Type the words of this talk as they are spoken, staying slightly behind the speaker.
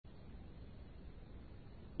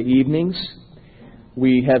Evenings.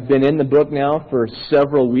 We have been in the book now for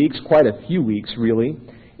several weeks, quite a few weeks really,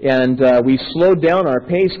 and we slowed down our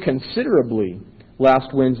pace considerably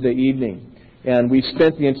last Wednesday evening. And we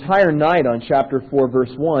spent the entire night on chapter 4,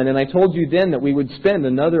 verse 1, and I told you then that we would spend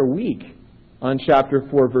another week on chapter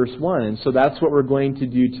 4, verse 1, and so that's what we're going to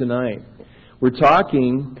do tonight. We're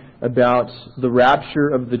talking about the rapture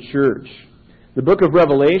of the church. The book of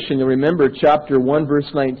Revelation, you'll remember chapter 1, verse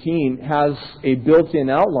 19, has a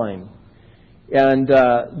built-in outline. And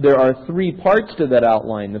there are three parts to that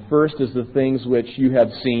outline. The first is the things which you have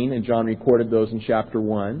seen, and John recorded those in chapter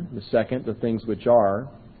 1. The second, the things which are,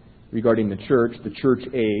 regarding the church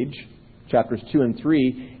age, chapters 2 and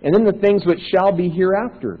 3. And then the things which shall be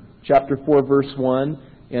hereafter, chapter 4, verse 1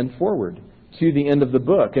 and forward, to the end of the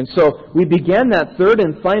book. And so we began that third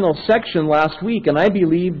and final section last week, and I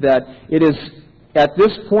believe that it is at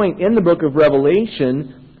this point in the book of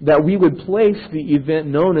Revelation that we would place the event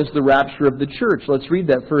known as the rapture of the church. Let's read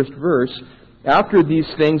that first verse. After these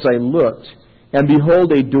things I looked, and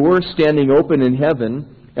behold, a door standing open in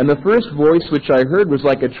heaven, and the first voice which I heard was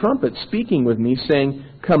like a trumpet speaking with me, saying,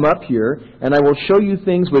 Come up here, and I will show you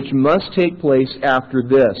things which must take place after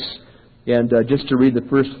this. And just to read the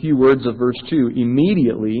first few words of verse 2,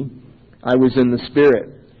 immediately I was in the Spirit.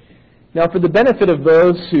 Now, for the benefit of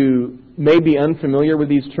those who may be unfamiliar with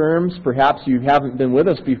these terms, perhaps you haven't been with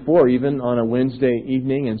us before, even on a Wednesday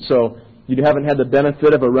evening, and so you haven't had the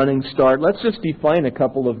benefit of a running start. Let's just define a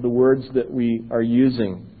couple of the words that we are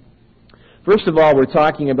using. First of all, we're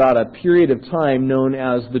talking about a period of time known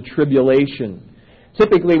as the tribulation.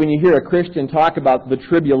 Typically, when you hear a Christian talk about the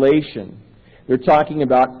tribulation, they're talking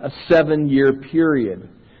about a 7-year period,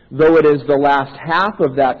 though it is the last half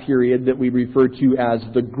of that period that we refer to as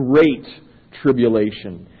the Great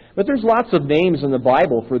Tribulation. But there's lots of names in the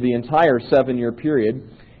Bible for the entire 7-year period,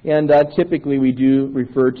 and typically we do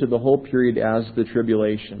refer to the whole period as the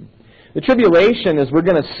tribulation. The tribulation, as we're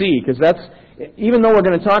going to see, because even though we're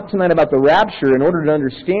going to talk tonight about the rapture, in order to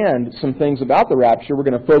understand some things about the rapture, we're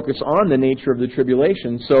going to focus on the nature of the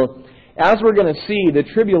tribulation. So, as we're going to see, the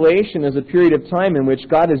tribulation is a period of time in which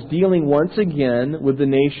God is dealing once again with the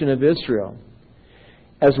nation of Israel,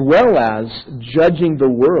 as well as judging the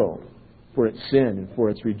world for its sin and for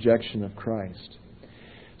its rejection of Christ.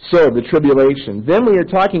 So, the tribulation. Then we are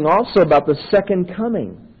talking also about the second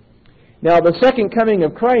coming. Now, the second coming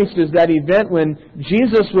of Christ is that event when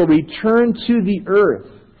Jesus will return to the earth.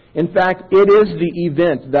 In fact, it is the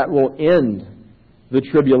event that will end the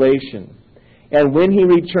tribulation. And when He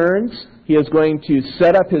returns, He is going to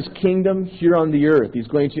set up His kingdom here on the earth. He's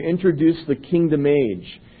going to introduce the kingdom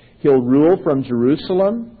age. He'll rule from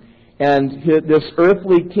Jerusalem, and this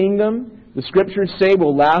earthly kingdom, the Scriptures say,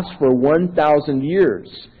 will last for 1,000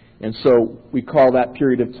 years. And so we call that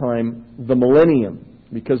period of time the millennium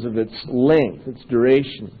because of its length, its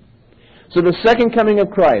duration. So the second coming of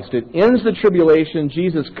Christ, it ends the tribulation,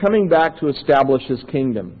 Jesus coming back to establish His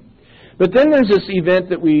kingdom. But then there's this event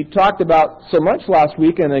that we talked about so much last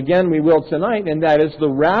week, and again we will tonight, and that is the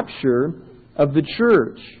rapture of the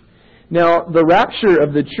church. Now, the rapture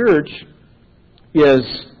of the church is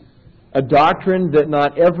a doctrine that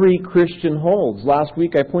not every Christian holds. Last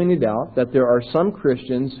week I pointed out that there are some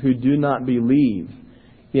Christians who do not believe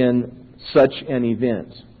in such an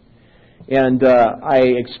event. And I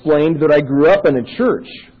explained that I grew up in a church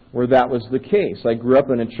where that was the case. I grew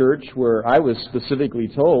up in a church where I was specifically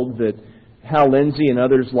told that Hal Lindsey and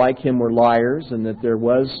others like him were liars and that there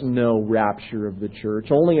was no rapture of the church,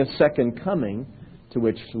 only a second coming to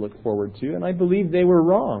which to look forward to. And I believe they were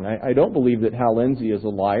wrong. I don't believe that Hal Lindsey is a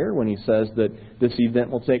liar when he says that this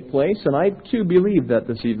event will take place, and I too believe that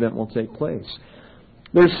this event will take place.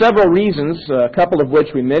 There's several reasons, a couple of which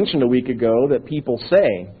we mentioned a week ago, that people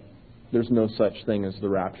say there's no such thing as the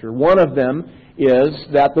rapture. One of them is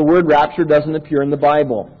that the word rapture doesn't appear in the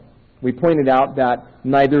Bible. We pointed out that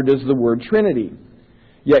neither does the word Trinity.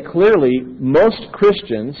 Yet clearly, most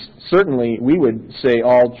Christians, certainly we would say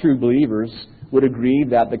all true believers, would agree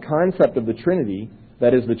that the concept of the Trinity,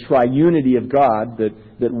 that is the triunity of God,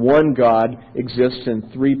 that one God exists in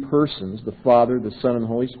three persons, the Father, the Son, and the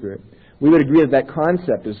Holy Spirit, we would agree that that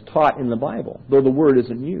concept is taught in the Bible, though the word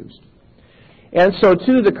isn't used. And so,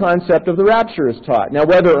 too, the concept of the rapture is taught. Now,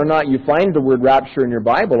 whether or not you find the word rapture in your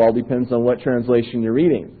Bible all depends on what translation you're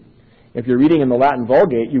reading. If you're reading in the Latin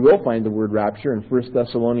Vulgate, you will find the word rapture in 1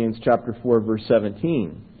 Thessalonians chapter 4, verse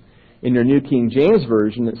 17. In your New King James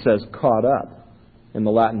Version, it says caught up. In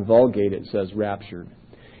the Latin Vulgate, it says raptured.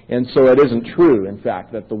 And so it isn't true, in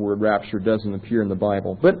fact, that the word rapture doesn't appear in the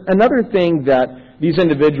Bible. But another thing that these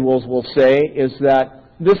individuals will say is that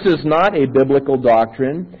this is not a biblical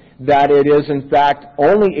doctrine, that it is in fact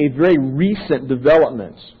only a very recent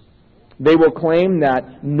development. They will claim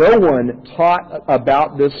that no one taught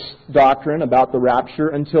about this doctrine, about the rapture,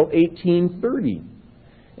 until 1830.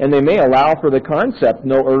 And they may allow for the concept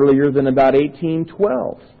no earlier than about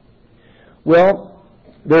 1812. Well,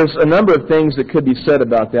 there's a number of things that could be said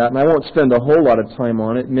about that, and I won't spend a whole lot of time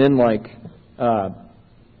on it. Men like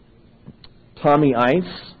Tommy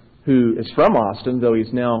Ice, who is from Austin, though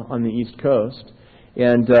he's now on the East Coast,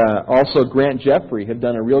 and also Grant Jeffrey have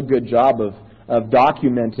done a real good job of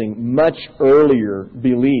documenting much earlier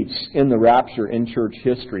beliefs in the rapture in church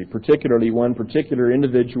history, particularly one particular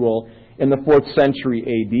individual in the 4th century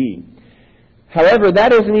A.D. However,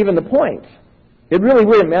 that isn't even the point. It really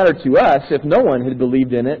wouldn't matter to us if no one had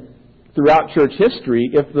believed in it throughout church history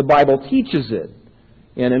if the Bible teaches it.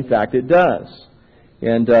 And in fact, it does.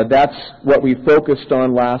 And that's what we focused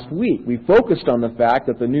on last week. We focused on the fact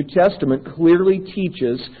that the New Testament clearly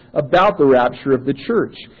teaches about the rapture of the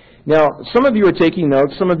church. Now, some of you are taking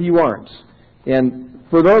notes, some of you aren't. And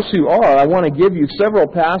for those who are, I want to give you several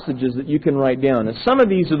passages that you can write down. And some of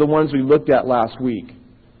these are the ones we looked at last week.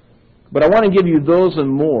 But I want to give you those and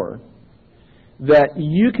more that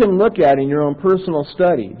you can look at in your own personal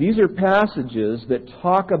study. These are passages that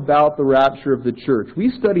talk about the rapture of the church.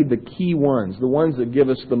 We studied the key ones, the ones that give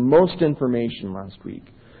us the most information last week.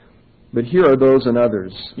 But here are those and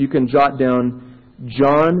others. You can jot down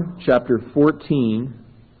John chapter 14,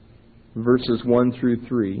 verses 1 through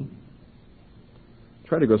 3.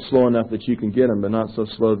 Try to go slow enough that you can get them, but not so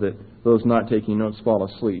slow that those not taking notes fall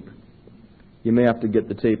asleep. You may have to get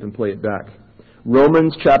the tape and play it back.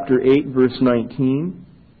 Romans chapter 8, verse 19.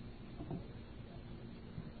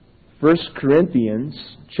 1 Corinthians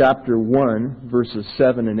chapter 1, verses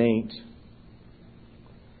 7 and 8.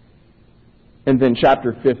 And then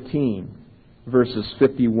chapter 15, verses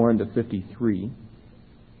 51 to 53.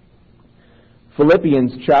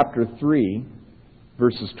 Philippians chapter 3,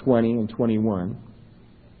 verses 20 and 21.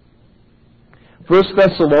 1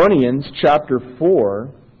 Thessalonians chapter 4,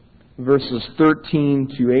 verses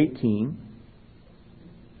 13 to 18.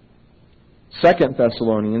 2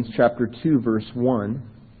 Thessalonians chapter 2, verse 1.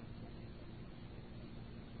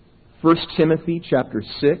 1 Timothy chapter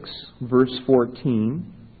 6, verse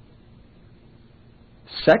 14.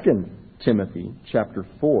 2 Timothy chapter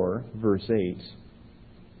 4, verse 8.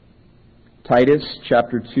 Titus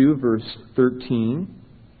chapter 2, verse 13.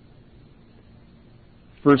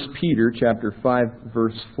 1 Peter chapter 5,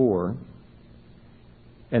 verse 4.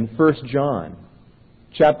 And 1 John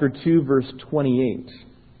chapter 2, verse 28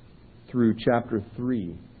 through chapter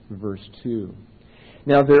 3, verse 2.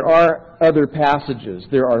 Now, there are other passages.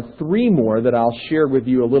 There are 3 more that I'll share with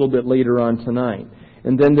you a little bit later on tonight.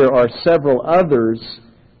 And then there are several others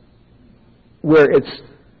where it's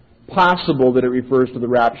possible that it refers to the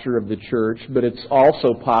rapture of the church, but it's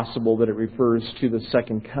also possible that it refers to the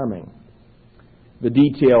second coming. The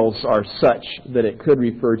details are such that it could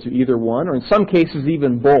refer to either one, or in some cases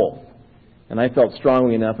even both. And I felt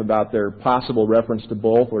strongly enough about their possible reference to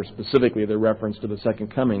both, or specifically their reference to the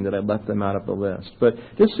second coming, that I left them out of the list. But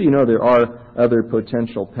just so you know, there are other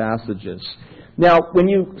potential passages. Now, when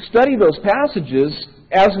you study those passages,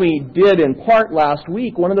 as we did in part last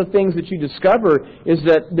week, one of the things that you discover is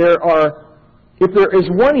that if there is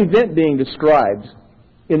one event being described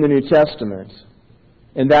in the New Testament,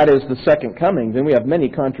 and that is the second coming, then we have many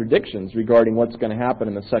contradictions regarding what's going to happen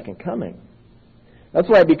in the second coming. That's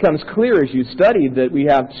why it becomes clear as you study that we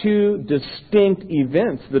have 2 distinct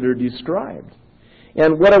events that are described.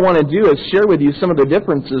 And what I want to do is share with you some of the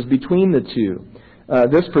differences between the 2.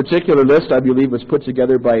 This particular list, I believe, was put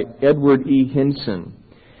together by Edward E. Hinson.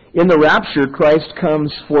 In the rapture, Christ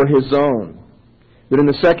comes for His own. But in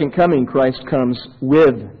the second coming, Christ comes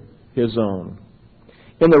with His own.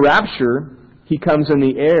 In the rapture, He comes in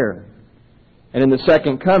the air. And in the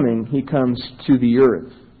second coming, He comes to the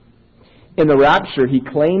earth. In the rapture, He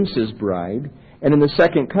claims His bride. And in the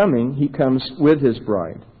second coming, He comes with His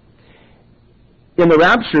bride. In the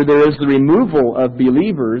rapture, there is the removal of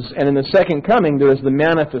believers. And in the second coming, there is the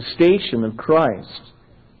manifestation of Christ.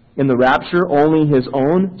 In the rapture, only His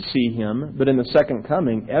own see Him. But in the second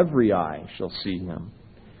coming, every eye shall see Him.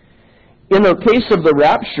 In the case of the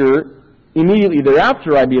rapture, immediately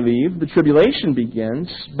thereafter, I believe, the tribulation begins.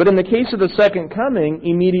 But in the case of the second coming,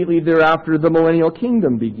 immediately thereafter, the millennial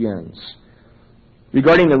kingdom begins.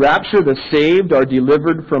 Regarding the rapture, the saved are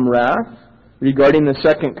delivered from wrath. Regarding the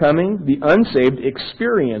second coming, the unsaved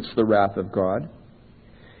experience the wrath of God.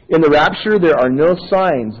 In the rapture, there are no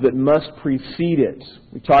signs that must precede it.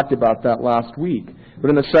 We talked about that last week. But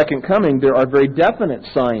in the second coming, there are very definite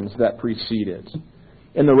signs that precede it.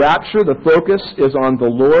 In the rapture, the focus is on the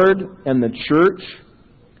Lord and the church.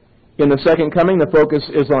 In the second coming, the focus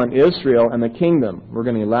is on Israel and the kingdom. We're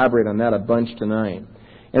going to elaborate on that a bunch tonight.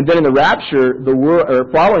 And then in the rapture,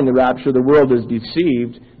 following the rapture, the world is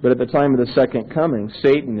deceived, but at the time of the second coming,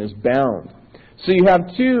 Satan is bound. So you have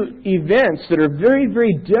two events that are very,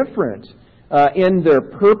 very different in their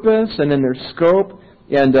purpose and in their scope.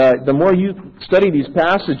 And the more you study these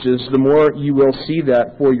passages, the more you will see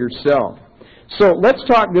that for yourself. So let's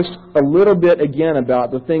talk just a little bit again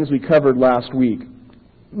about the things we covered last week.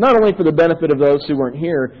 Not only for the benefit of those who weren't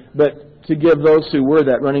here, but to give those who were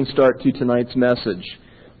that running start to tonight's message.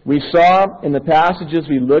 We saw in the passages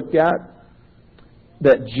we looked at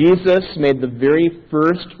that Jesus made the very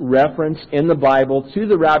first reference in the Bible to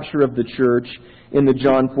the rapture of the church in the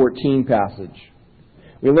John 14 passage.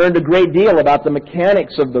 We learned a great deal about the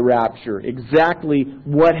mechanics of the rapture, exactly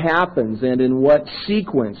what happens and in what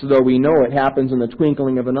sequence, though we know it happens in the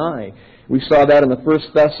twinkling of an eye. We saw that in the 1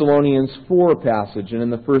 Thessalonians 4 passage and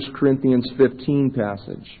in the 1 Corinthians 15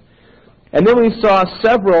 passage. And then we saw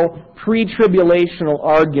several pre-tribulational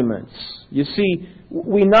arguments. You see,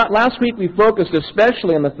 last week we focused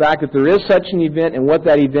especially on the fact that there is such an event and what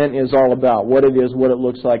that event is all about, what it is, what it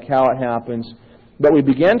looks like, how it happens. But we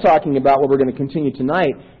began talking about what we're going to continue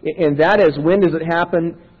tonight, and that is, when does it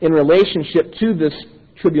happen in relationship to this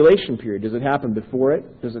tribulation period? Does it happen before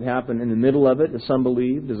it? Does it happen in the middle of it, as some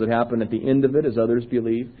believe? Does it happen at the end of it, as others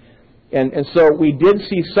believe? And so we did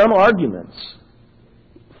see some arguments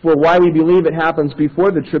for why we believe it happens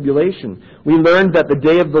before the tribulation. We learned that the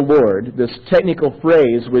day of the Lord, this technical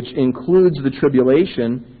phrase which includes the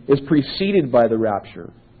tribulation, is preceded by the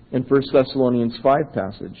rapture in 1 Thessalonians 5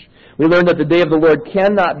 passage. We learned that the day of the Lord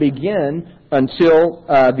cannot begin until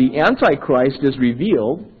the Antichrist is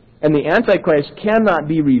revealed, and the Antichrist cannot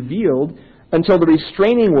be revealed until the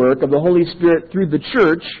restraining work of the Holy Spirit through the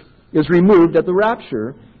church is removed at the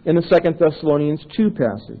rapture in the 2 Thessalonians 2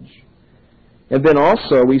 passage. And then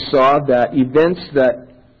also we saw that events that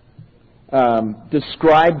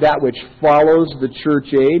describe that which follows the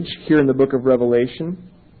church age here in the book of Revelation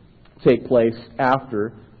take place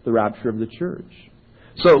after the rapture of the church.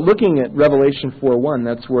 So looking at Revelation 4:1,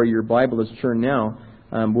 that's where your Bible is turned now,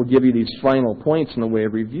 we'll give you these final points in the way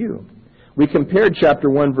of review. We compared chapter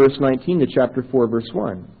 1 verse 19 to chapter 4 verse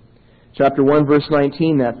 1. Chapter 1 verse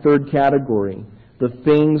 19, that third category, the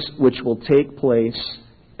things which will take place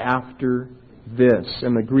after this,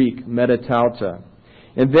 in the Greek, metatauta.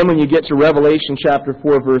 And then when you get to Revelation chapter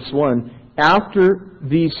 4 verse 1, after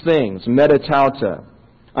these things, metatauta,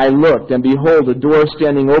 I looked, and behold, a door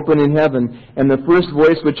standing open in heaven, and the first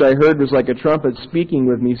voice which I heard was like a trumpet speaking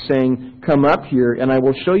with me, saying, Come up here, and I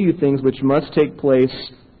will show you things which must take place,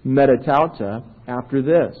 metatauta, after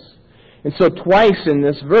this. And so twice in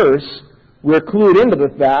this verse, we're clued into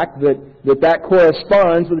the fact that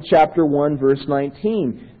corresponds with chapter 1, verse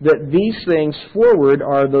 19. That these things forward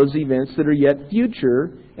are those events that are yet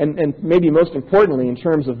future, and maybe most importantly in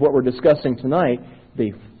terms of what we're discussing tonight,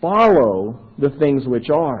 they follow the things which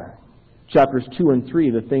are. Chapters 2 and 3,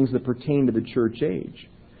 the things that pertain to the church age.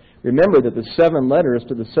 Remember that the 7 letters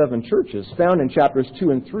to the 7 churches found in chapters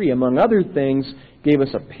 2 and 3, among other things, gave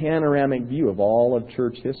us a panoramic view of all of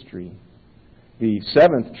church history. The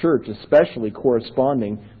 7th church especially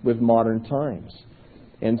corresponding with modern times.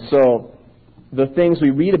 And so the things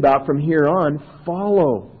we read about from here on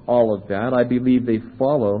follow all of that. I believe they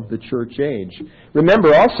follow the church age.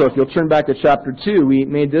 Remember also, if you'll turn back to chapter 2, we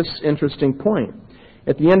made this interesting point.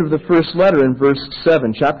 At the end of the first letter in verse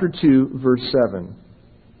 7, chapter 2, verse 7.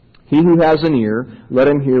 He who has an ear, let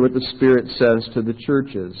him hear what the Spirit says to the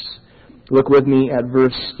churches. Look with me at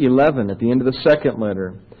verse 11, at the end of the second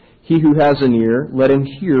letter. He who has an ear, let him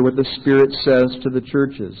hear what the Spirit says to the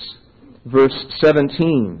churches. Verse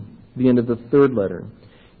 17, the end of the third letter.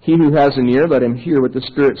 He who has an ear, let him hear what the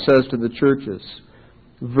Spirit says to the churches.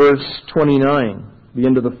 Verse 29, the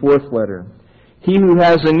end of the fourth letter. He who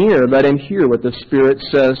has an ear, let him hear what the Spirit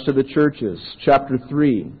says to the churches. Chapter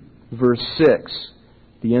 3, verse 6,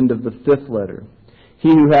 the end of the fifth letter. He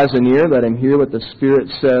who has an ear, let him hear what the Spirit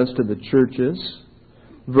says to the churches.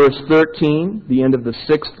 Verse 13, the end of the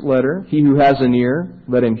sixth letter. He who has an ear,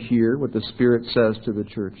 let him hear what the Spirit says to the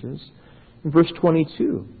churches. And verse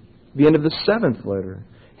 22, the end of the seventh letter.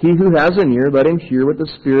 He who has an ear, let him hear what the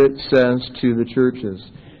Spirit says to the churches.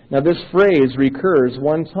 Now this phrase recurs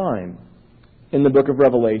one time in the book of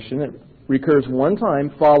Revelation. It recurs one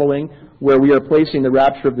time following where we are placing the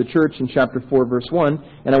rapture of the church in chapter 4, verse 1.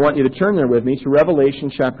 And I want you to turn there with me to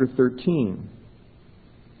Revelation chapter 13.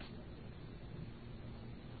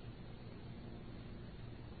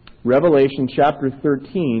 Revelation chapter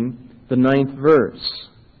 13, the 9th verse.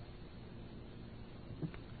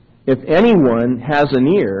 If anyone has an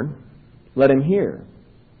ear, let him hear.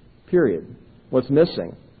 Period. What's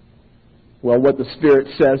missing? Well, what the Spirit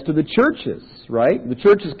says to the churches, right? The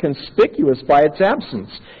church is conspicuous by its absence.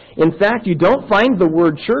 In fact, you don't find the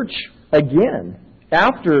word church again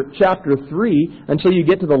after chapter 3 until you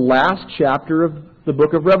get to the last chapter of the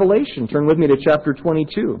book of Revelation. Turn with me to chapter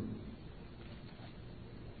 22.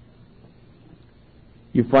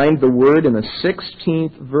 You find the word in the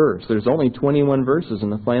 16th verse. There's only 21 verses in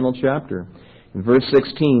the final chapter. In verse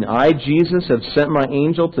 16, I, Jesus, have sent my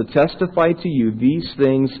angel to testify to you these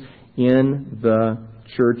things in the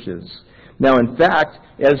churches. Now, in fact,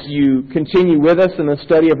 as you continue with us in the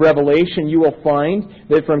study of Revelation, you will find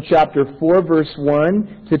that from chapter 4, verse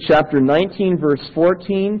 1 to chapter 19, verse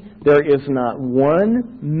 14, there is not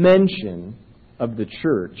one mention of the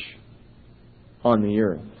church on the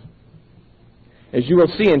earth. As you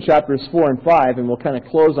will see in chapters 4 and 5, and we'll kind of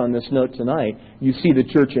close on this note tonight, you see the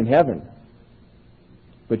church in heaven.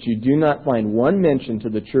 But you do not find one mention to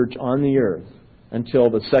the church on the earth until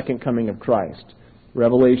the second coming of Christ.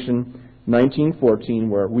 Revelation 19:14,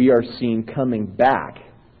 where we are seen coming back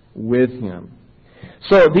with Him.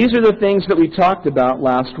 So these are the things that we talked about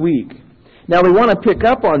last week. Now we want to pick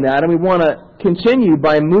up on that, and we want to continue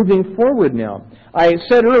by moving forward now. I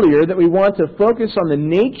said earlier that we want to focus on the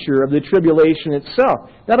nature of the tribulation itself.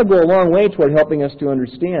 That'll go a long way toward helping us to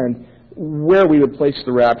understand where we would place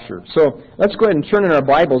the rapture. So let's go ahead and turn in our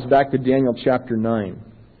Bibles back to Daniel chapter 9.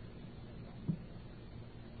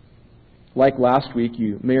 Like last week,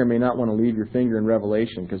 you may or may not want to leave your finger in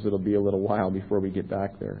Revelation because it'll be a little while before we get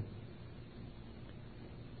back there.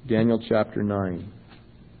 Daniel chapter 9.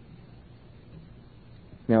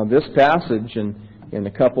 Now this passage and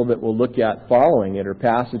the couple that we'll look at following it are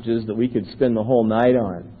passages that we could spend the whole night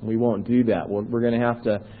on. We won't do that. We're going to have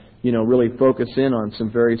to, really focus in on some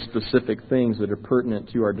very specific things that are pertinent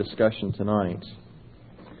to our discussion tonight.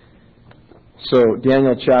 So,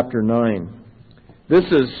 Daniel chapter 9. This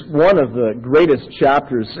is one of the greatest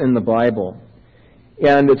chapters in the Bible.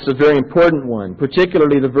 And it's a very important one,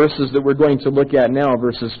 particularly the verses that we're going to look at now,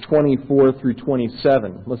 verses 24 through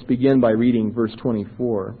 27. Let's begin by reading verse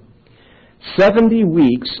 24. 70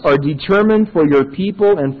 weeks are determined for your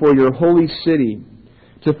people and for your holy city,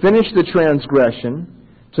 to finish the transgression,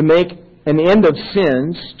 to make an end of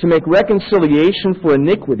sins, to make reconciliation for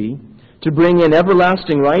iniquity, to bring in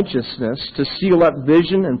everlasting righteousness, to seal up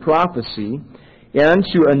vision and prophecy, and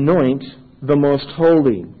to anoint the most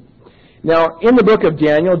holy. Now, in the book of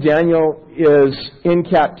Daniel, Daniel is in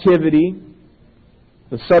captivity.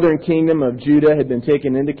 The southern kingdom of Judah had been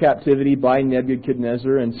taken into captivity by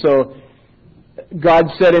Nebuchadnezzar, and so God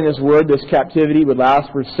said in His Word this captivity would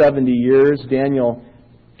last for 70 years. Daniel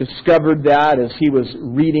discovered that as he was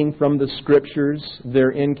reading from the Scriptures there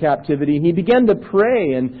in captivity. He began to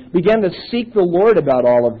pray and began to seek the Lord about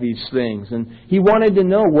all of these things. And he wanted to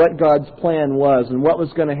know what God's plan was and what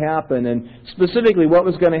was going to happen, and specifically what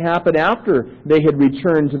was going to happen after they had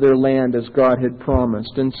returned to their land as God had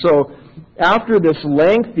promised. And so after this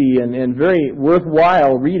lengthy and very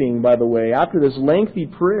worthwhile reading, by the way, after this lengthy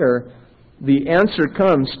prayer, the answer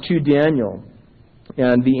comes to Daniel.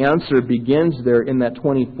 And the answer begins there in that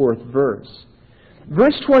 24th verse.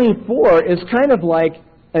 Verse 24 is kind of like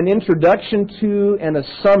an introduction to and a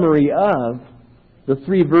summary of the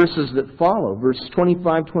three verses that follow. Verses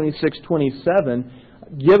 25, 26, 27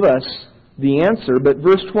 give us the answer, but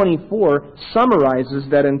verse 24 summarizes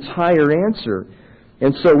that entire answer.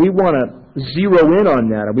 And so we want to zero in on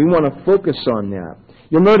that, and we want to focus on that.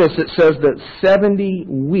 You'll notice it says that 70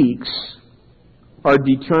 weeks are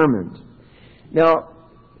determined. Now,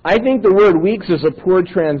 I think the word weeks is a poor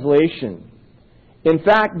translation. In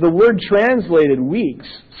fact, the word translated weeks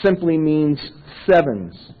simply means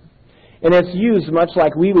sevens. And it's used much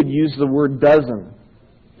like we would use the word dozen.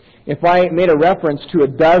 If I made a reference to a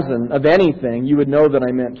dozen of anything, you would know that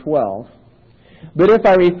I meant 12. But if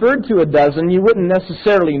I referred to a dozen, you wouldn't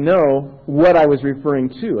necessarily know what I was referring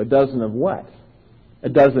to. A dozen of what? A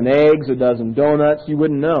dozen eggs, a dozen donuts, you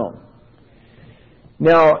wouldn't know.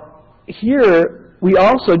 Now, here, we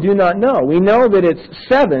also do not know. We know that it's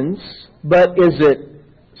sevens, but is it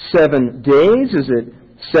 7 days? Is it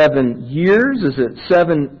 7 years? Is it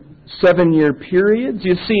seven-year periods?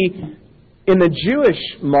 You see, in the Jewish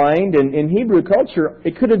mind and in Hebrew culture,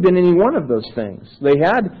 it could have been any one of those things. They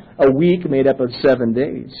had a week made up of 7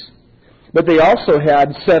 days. But they also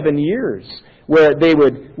had 7 years, where they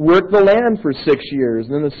would work the land for 6 years,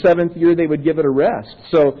 and then the 7th year they would give it a rest.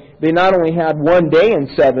 So they not only had 1 day in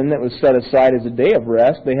 7 that was set aside as a day of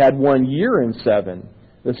rest, they had 1 year in 7,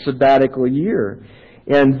 the sabbatical year.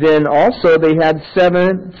 And then also they had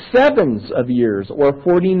 7 sevens of years, or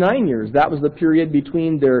 49 years. That was the period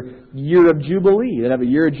between their year of Jubilee. They'd have a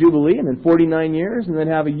year of Jubilee, and then 49 years, and then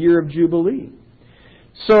have a year of Jubilee.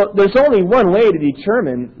 So there's only one way to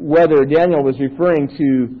determine whether Daniel was referring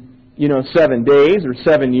to 7 days, or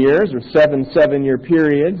 7 years, or 7 7-year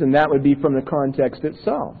periods, and that would be from the context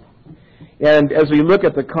itself. And as we look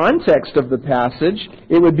at the context of the passage,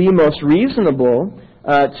 it would be most reasonable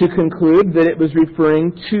to conclude that it was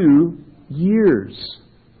referring to years.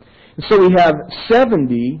 So we have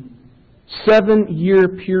 70 7-year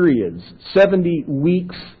periods, 70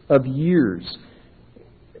 weeks of years.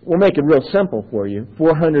 We'll make it real simple for you.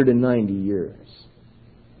 490 years.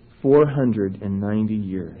 490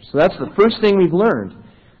 years. So that's the first thing we've learned.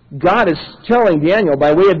 God is telling Daniel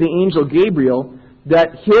by way of the angel Gabriel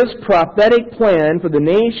that His prophetic plan for the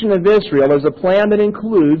nation of Israel is a plan that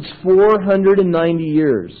includes 490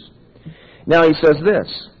 years. Now He says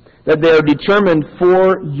this, that they are determined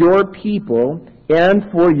for your people and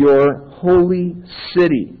for your holy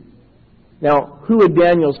city. Now, who would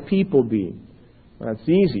Daniel's people be? Well, that's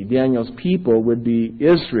easy. Daniel's people would be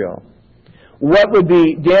Israel. What would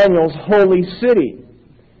be Daniel's holy city?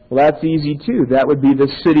 Well, that's easy too. That would be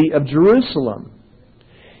the city of Jerusalem.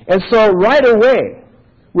 And so right away,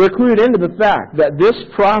 we're clued into the fact that this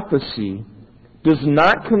prophecy does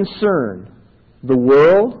not concern the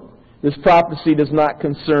world. This prophecy does not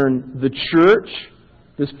concern the church.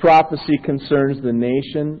 This prophecy concerns the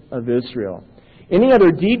nation of Israel. Any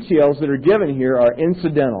other details that are given here are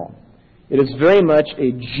incidental. It is very much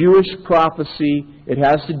a Jewish prophecy. It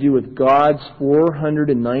has to do with God's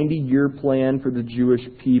 490-year plan for the Jewish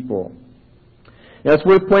people. Now, it's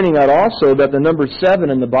worth pointing out also that the number 7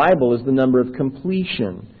 in the Bible is the number of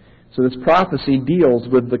completion. So this prophecy deals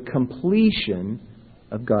with the completion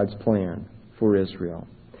of God's plan for Israel.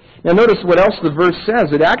 Now notice what else the verse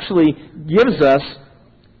says. It actually gives us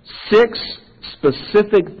 6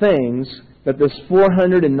 specific things that this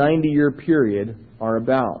 490-year period are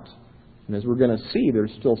about. And as we're going to see,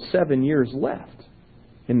 there's still 7 years left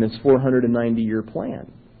in this 490-year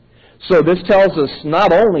plan. So this tells us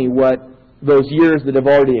not only what those years that have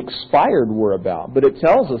already expired were about, but it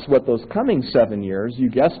tells us what those coming 7 years, you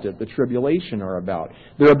guessed it, the tribulation, are about.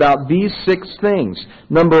 They're about these 6 things.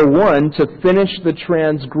 Number 1, to finish the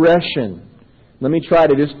transgression. Let me try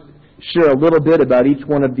to just share a little bit about each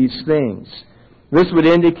one of these things. This would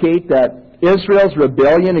indicate that Israel's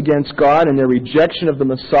rebellion against God and their rejection of the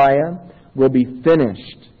Messiah will be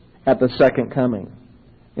finished at the second coming,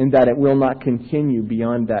 and that it will not continue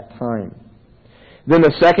beyond that time. Then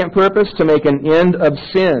the second purpose, to make an end of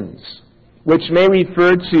sins, which may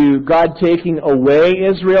refer to God taking away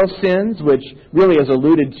Israel's sins, which really is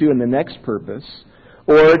alluded to in the next purpose,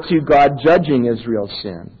 or to God judging Israel's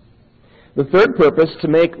sin. The third purpose, to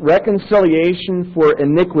make reconciliation for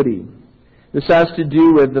iniquity. This has to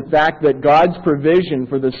do with the fact that God's provision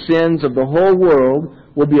for the sins of the whole world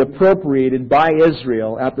will be appropriated by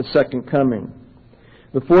Israel at the second coming.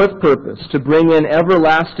 The fourth purpose, to bring in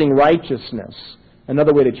everlasting righteousness.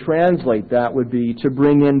 Another way to translate that would be to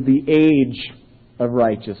bring in the age of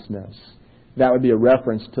righteousness. That would be a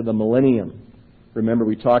reference to the millennium. Remember,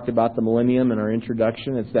 we talked about the millennium in our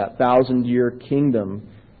introduction. It's that 1,000-year kingdom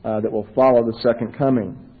that will follow the second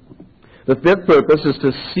coming. The fifth purpose is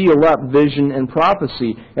to seal up vision and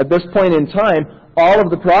prophecy. At this point in time, all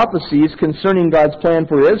of the prophecies concerning God's plan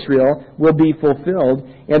for Israel will be fulfilled.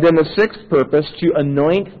 And then the sixth purpose, to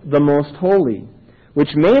anoint the most holy, which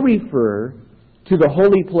may refer to the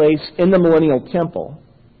holy place in the millennial temple.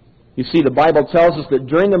 You see, the Bible tells us that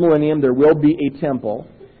during the millennium there will be a temple,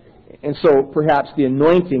 and so perhaps the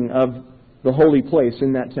anointing of the holy place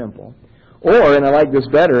in that temple. Or, and I like this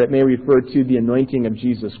better, it may refer to the anointing of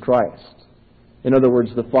Jesus Christ. In other words,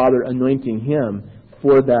 the Father anointing Him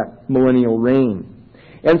for that millennial reign.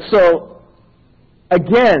 And so,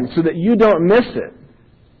 again, so that you don't miss it,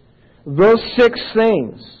 those 6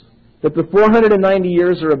 things that the 490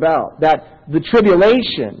 years are about, that the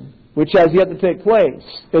tribulation, which has yet to take place,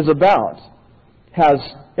 is about, has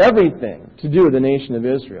everything to do with the nation of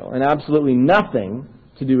Israel, and absolutely nothing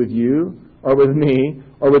to do with you, or with me,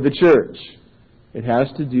 or with the church. It has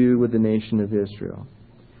to do with the nation of Israel.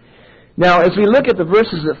 Now, as we look at the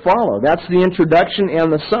verses that follow, that's the introduction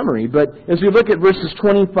and the summary, but as we look at verses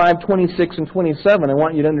 25, 26, and 27, I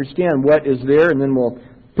want you to understand what is there, and then we'll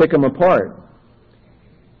pick them apart.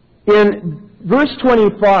 In verse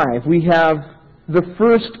 25, we have the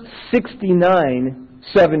first 69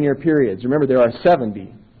 7-year periods. Remember, there are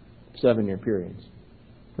 70 7-year periods.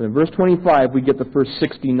 And in verse 25, we get the first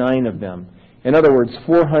 69 of them. In other words,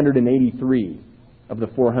 483 of the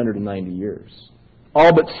 490 years.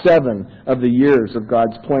 All but 7 of the years of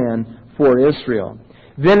God's plan for Israel.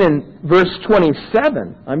 Then in verse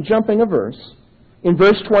 27, I'm jumping a verse. In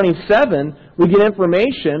verse 27, we get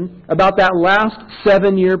information about that last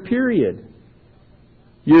 7-year period.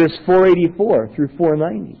 Years 484 through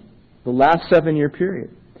 490. The last 7-year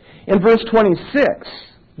period. In verse 26,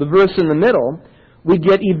 the verse in the middle, we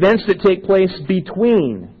get events that take place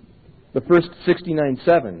between the first 69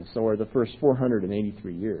 sevens, or the first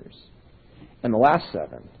 483 years, and the last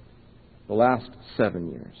 7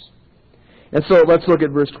 years. And so let's look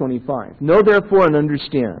at verse 25. Know therefore and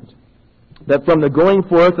understand that from the going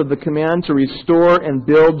forth of the command to restore and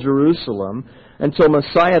build Jerusalem until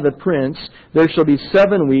Messiah the Prince, there shall be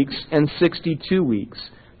 7 weeks and 62 weeks.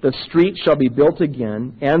 The street shall be built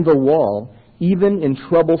again, and the wall, even in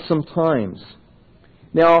troublesome times.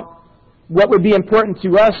 Now, what would be important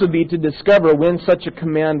to us would be to discover when such a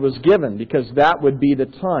command was given, because that would be the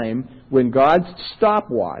time when God's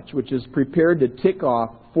stopwatch, which is prepared to tick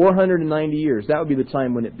off 490 years, that would be the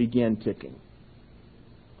time when it began ticking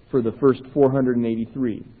for the first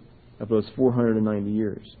 483 of those 490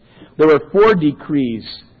 years. There were 4 decrees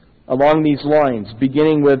along these lines,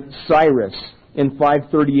 beginning with Cyrus in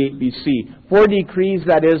 538 BC. 4 decrees,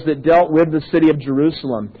 that is, that dealt with the city of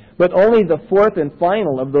Jerusalem. But only the 4th and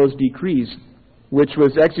final of those decrees, which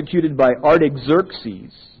was executed by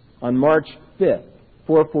Artaxerxes on March 5th,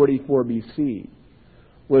 444 BC,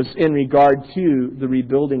 was in regard to the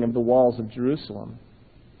rebuilding of the walls of Jerusalem.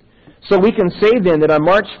 So we can say then that on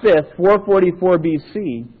March 5th, 444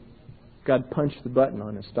 BC, God punched the button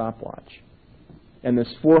on his stopwatch. And this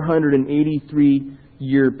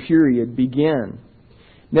 483-year period began.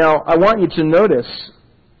 Now, I want you to notice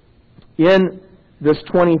in this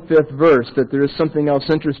 25th verse that there is something else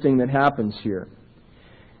interesting that happens here.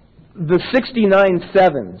 The 69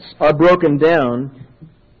 sevens are broken down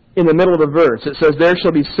in the middle of the verse. It says, there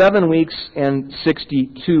shall be 7 weeks and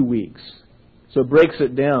 62 weeks. So it breaks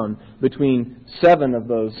it down between 7 of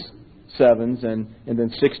those sevens and then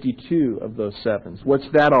 62 of those sevens. What's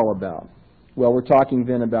that all about? Well, we're talking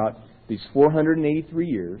then about these 483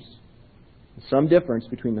 years, some difference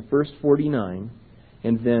between the first 49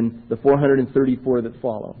 and then the 434 that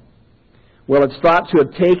follow. Well, it's thought to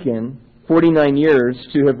have taken 49 years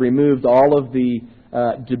to have removed all of the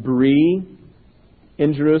debris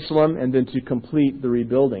in Jerusalem and then to complete the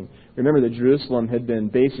rebuilding. Remember that Jerusalem had been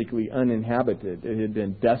basically uninhabited. It had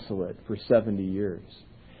been desolate for 70 years.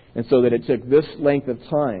 And so that it took this length of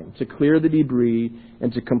time to clear the debris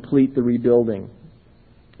and to complete the rebuilding.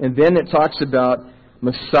 And then it talks about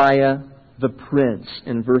Messiah the Prince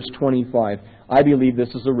in verse 25. I believe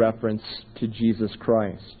this is a reference to Jesus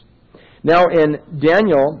Christ. Now in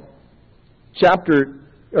Daniel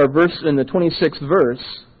verse in the 26th verse,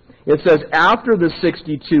 it says, after the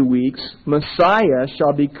 62 weeks, Messiah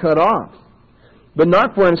shall be cut off, but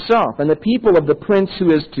not for himself. And the people of the prince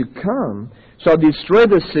who is to come shall destroy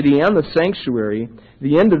the city and the sanctuary.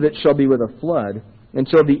 The end of it shall be with a flood.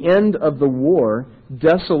 Until the end of the war,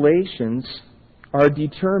 desolations are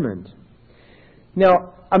determined.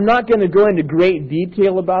 Now, I'm not going to go into great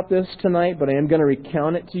detail about this tonight, but I am going to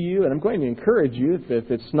recount it to you, and I'm going to encourage you,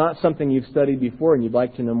 if it's not something you've studied before and you'd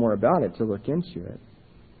like to know more about it, to look into it.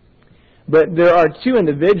 But there are 2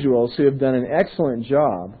 individuals who have done an excellent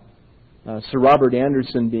job, Sir Robert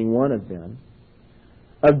Anderson being one of them,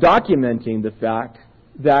 of documenting the fact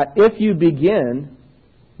that if you begin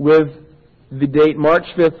with the date March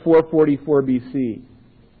 5th, 444 BC,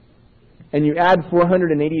 and you add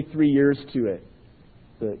 483 years to it,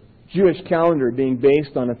 the Jewish calendar being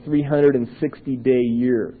based on a 360-day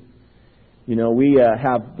year. You know, we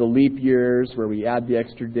have the leap years where we add the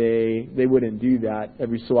extra day. They wouldn't do that.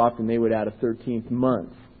 Every so often they would add a 13th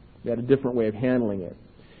month. They had a different way of handling it.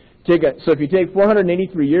 So if you take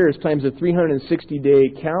 483 years times a 360-day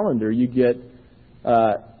calendar, you get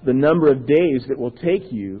the number of days that will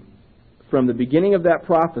take you from the beginning of that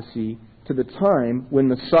prophecy to the time when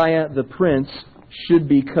Messiah the Prince should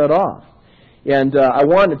be cut off. And I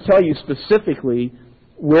want to tell you specifically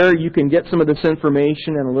where you can get some of this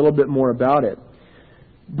information and a little bit more about it.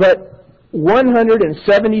 But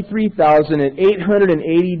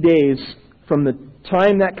 173,880 days from the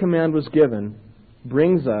time that command was given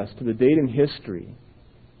brings us to the date in history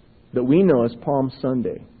that we know as Palm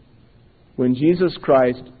Sunday, when Jesus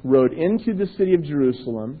Christ rode into the city of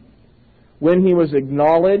Jerusalem, when he was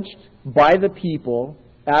acknowledged by the people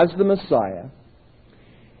as the Messiah.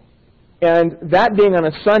 And that being on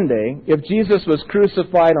a Sunday, if Jesus was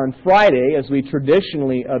crucified on Friday, as we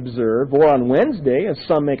traditionally observe, or on Wednesday, as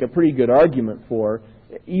some make a pretty good argument for,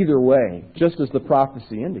 either way, just as the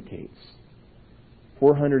prophecy indicates,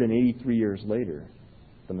 483 years later,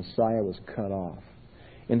 the Messiah was cut off.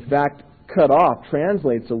 In fact, cut off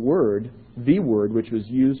translates a word, the word, which was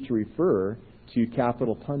used to refer to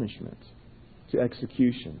capital punishment, to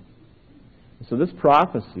execution. So this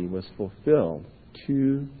prophecy was fulfilled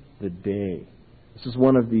to the day. This is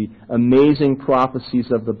one of the amazing prophecies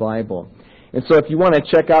of the Bible. And so if you want to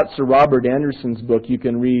check out Sir Robert Anderson's book, you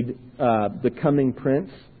can read The Coming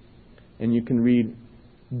Prince, and you can read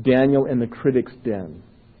Daniel in the Critic's Den.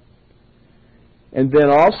 And then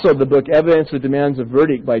also the book Evidence That Demands a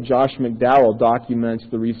Verdict by Josh McDowell documents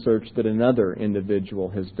the research that another individual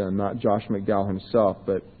has done. Not Josh McDowell himself,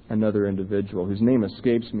 but another individual whose name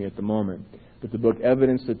escapes me at the moment. But the book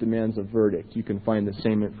Evidence That Demands a Verdict, you can find the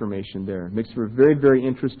same information there. It makes for a very, very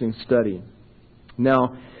interesting study.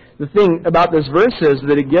 Now, the thing about this verse is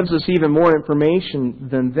that it gives us even more information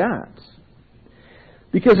than that.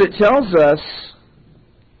 Because it tells us,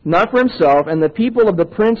 not for himself, and the people of the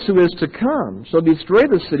prince who is to come shall destroy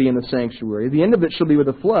the city and the sanctuary. The end of it shall be with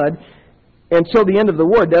a flood. Until the end of the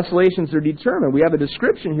war, desolations are determined. We have a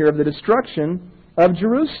description here of the destruction of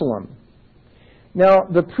Jerusalem. Now,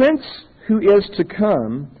 the prince who is to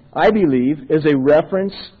come, I believe, is a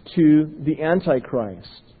reference to the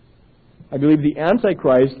Antichrist. I believe the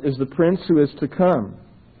Antichrist is the prince who is to come.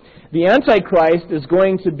 The Antichrist is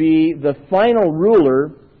going to be the final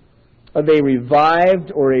ruler of a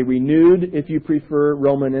revived or a renewed, if you prefer,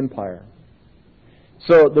 Roman Empire.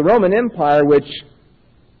 So the Roman Empire, which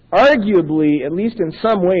arguably, at least in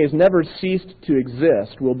some ways, never ceased to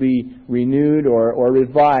exist, will be renewed or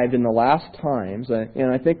revived in the last times.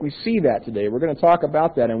 And I think we see that today. We're going to talk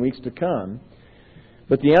about that in weeks to come.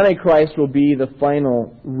 But the Antichrist will be the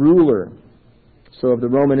final ruler, so of the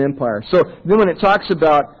Roman Empire. So then when it talks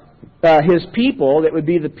about his people, that would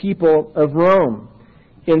be the people of Rome.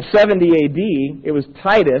 In 70 A.D., it was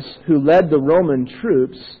Titus who led the Roman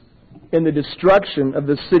troops in the destruction of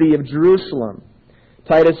the city of Jerusalem.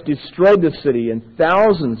 Titus destroyed the city, and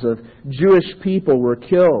thousands of Jewish people were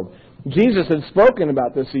killed. Jesus had spoken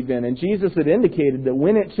about this event, and Jesus had indicated that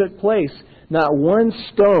when it took place, not one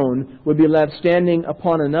stone would be left standing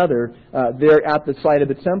upon another there at the site of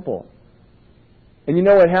the temple. And you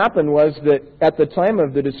know what happened was that at the time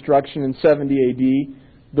of the destruction in 70 A.D.,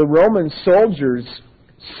 the Roman soldiers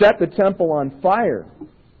set the temple on fire.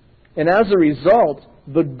 And as a result,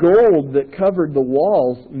 the gold that covered the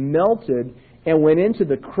walls melted and went into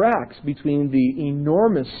the cracks between the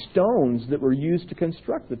enormous stones that were used to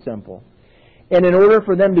construct the temple. And in order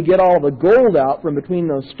for them to get all the gold out from between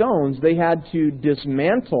those stones, they had to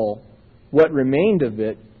dismantle what remained of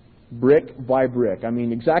it brick by brick. I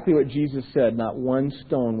mean, exactly what Jesus said, not one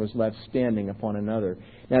stone was left standing upon another.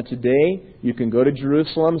 Now today, you can go to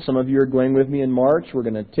Jerusalem. Some of you are going with me in March. We're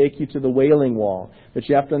going to take you to the Wailing Wall. But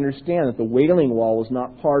you have to understand that the Wailing Wall was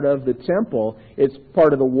not part of the temple. It's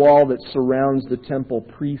part of the wall that surrounds the temple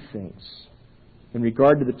precincts. In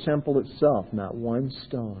regard to the temple itself, not one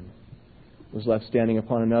stone was left standing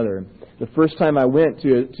upon another. The first time I went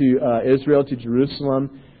to Israel, to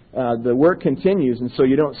Jerusalem, the work continues, and so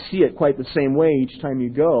you don't see it quite the same way each time you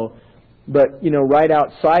go. But, right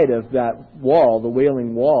outside of that wall, the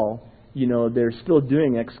Wailing Wall, they're still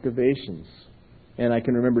doing excavations. And I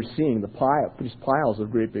can remember seeing just piles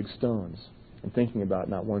of great big stones and thinking about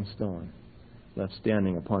not one stone left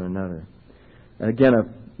standing upon another. And again, a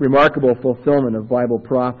remarkable fulfillment of Bible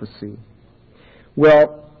prophecy.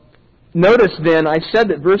 Well, notice then, I said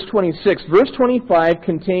that verse 26, verse 25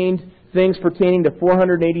 contained things pertaining to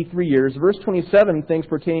 483 years. Verse 27, things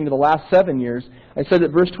pertaining to the last 7 years. I said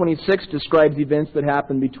that verse 26 describes events that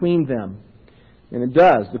happened between them. And it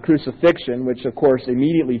does. The crucifixion, which of course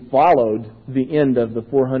immediately followed the end of the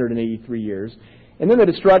 483 years. And then the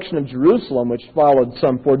destruction of Jerusalem, which followed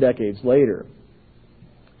some 4 decades later.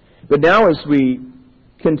 But now as we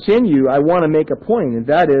continue, I want to make a point, and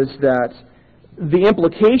that is that the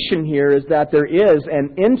implication here is that there is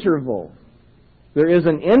an interval. There is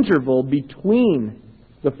an interval between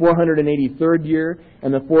the 483rd year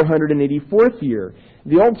and the 484th year.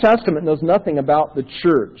 The Old Testament knows nothing about the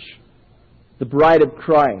church, the bride of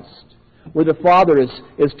Christ, where the Father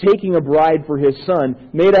is taking a bride for His Son,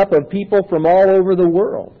 made up of people from all over the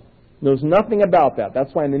world. Knows nothing about that.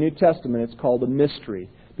 That's why in the New Testament it's called a mystery.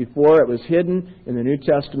 Before it was hidden, in the New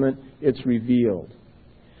Testament it's revealed.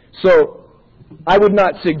 So, I would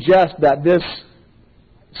not suggest that this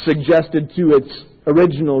suggested to its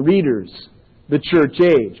original readers the church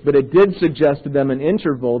age, but it did suggest to them an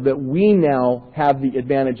interval that we now have the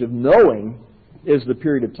advantage of knowing is the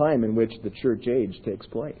period of time in which the church age takes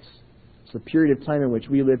place. It's the period of time in which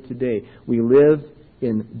we live today. We live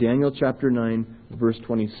in Daniel chapter 9, verse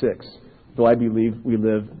 26, though I believe we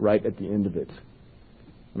live right at the end of it.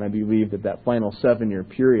 And I believe that that final 7-year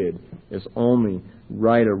period is only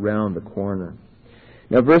right around the corner.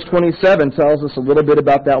 Now, verse 27 tells us a little bit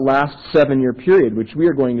about that last 7-year period, which we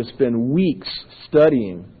are going to spend weeks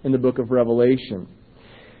studying in the book of Revelation.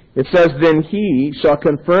 It says, "Then he shall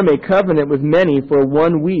confirm a covenant with many for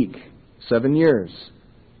 1 week, 7 years.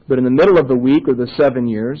 But in the middle of the week, or the 7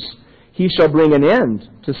 years, he shall bring an end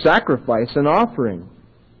to sacrifice and offering.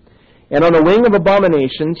 And on the wing of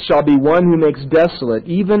abomination shall be one who makes desolate,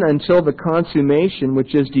 even until the consummation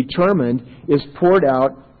which is determined is poured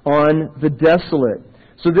out on the desolate."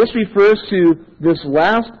 So this refers to this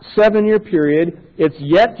last 7-year period. It's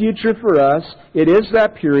yet future for us. It is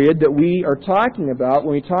that period that we are talking about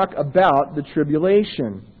when we talk about the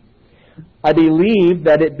tribulation. I believe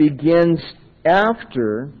that it begins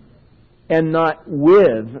after and not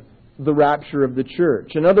with the rapture of the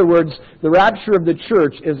church. In other words, the rapture of the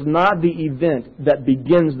church is not the event that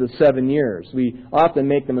begins the 7 years. We often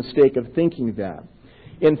make the mistake of thinking that.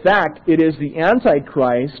 In fact, it is the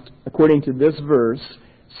Antichrist, according to this verse,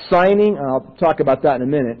 signing, I'll talk about that in a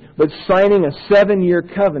minute, but signing a 7-year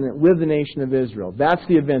covenant with the nation of Israel. That's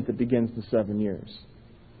the event that begins the 7 years.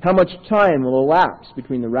 How much time will elapse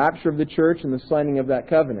between the rapture of the church and the signing of that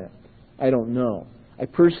covenant? I don't know. I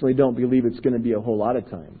personally don't believe it's going to be a whole lot of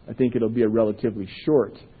time. I think it'll be a relatively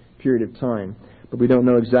short period of time, but we don't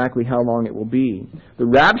know exactly how long it will be. The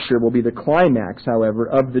rapture will be the climax, however,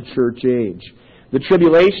 of the church age. The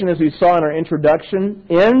tribulation, as we saw in our introduction,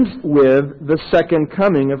 ends with the second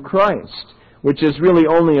coming of Christ, which is really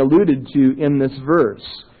only alluded to in this verse.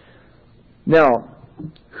 Now,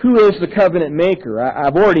 who is the covenant maker?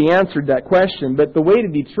 I've already answered that question, but the way to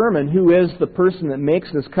determine who is the person that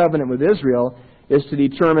makes this covenant with Israel is to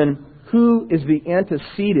determine who is the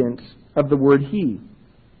antecedent of the word he.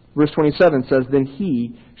 Verse 27 says, "Then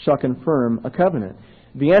he shall confirm a covenant."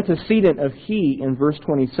 The antecedent of he in verse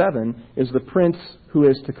 27 is the prince who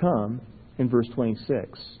is to come in verse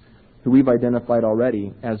 26, who we've identified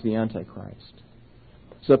already as the Antichrist.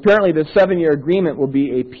 So apparently the 7-year agreement will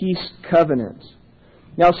be a peace covenant.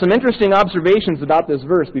 Now, some interesting observations about this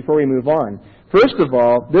verse before we move on. First of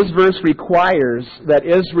all, this verse requires that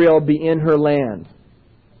Israel be in her land.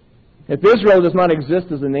 If Israel does not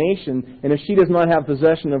exist as a nation, and if she does not have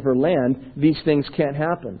possession of her land, these things can't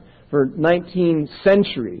happen. For 19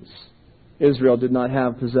 centuries, Israel did not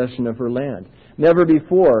have possession of her land. Never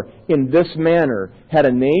before, in this manner, had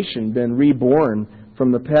a nation been reborn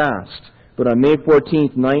from the past. But on May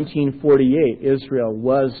 14th, 1948, Israel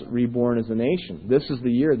was reborn as a nation. This is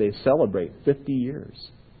the year they celebrate 50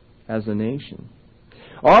 years as a nation.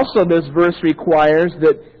 Also, this verse requires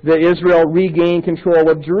that Israel regain control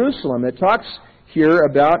of Jerusalem. It talks here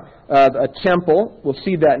about a temple. We'll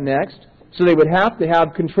see that next. So they would have to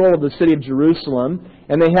have control of the city of Jerusalem,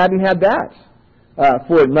 and they hadn't had that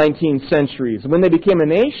for 19 centuries. When they became a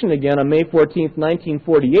nation again on May 14th,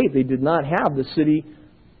 1948, they did not have the city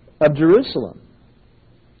of Jerusalem.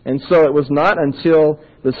 And so it was not until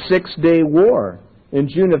the Six-Day War in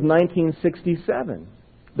June of 1967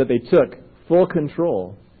 that they took full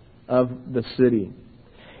control of the city.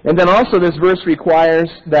 And then also this verse requires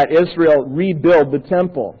that Israel rebuild the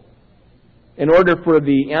temple. In order for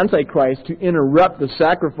the Antichrist to interrupt the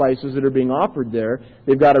sacrifices that are being offered there,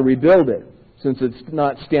 they've got to rebuild it, since it's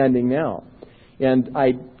not standing now. And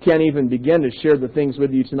I can't even begin to share the things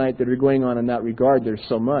with you tonight that are going on in that regard. There's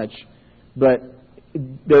so much. But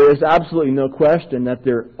there is absolutely no question that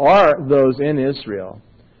there are those in Israel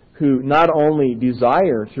who not only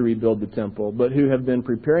desire to rebuild the temple, but who have been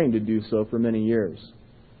preparing to do so for many years.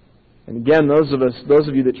 And again, those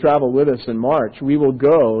of you that travel with us in March, we will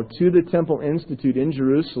go to the Temple Institute in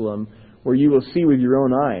Jerusalem, where you will see with your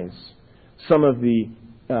own eyes some of the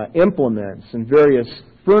implements and various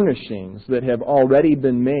furnishings that have already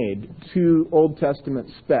been made to Old Testament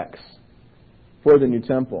specs for the new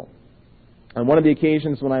temple. On one of the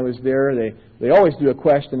occasions when I was there, they always do a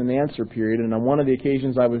question and answer period, and on one of the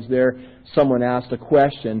occasions I was there, someone asked a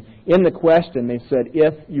question. In the question, they said,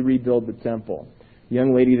 "If you rebuild the temple." The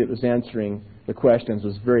young lady that was answering the questions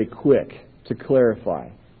was very quick to clarify.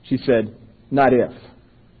 She said, "Not if,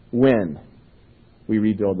 when we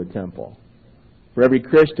rebuild the temple." For every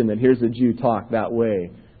Christian that hears a Jew talk that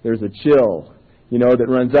way, there's a chill, that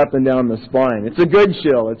runs up and down the spine. It's a good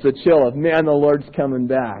chill. It's a chill of, man, the Lord's coming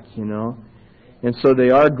back, And so they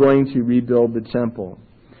are going to rebuild the temple.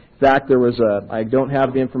 In fact, I don't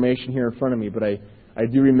have the information here in front of me, but I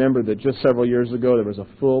do remember that just several years ago there was a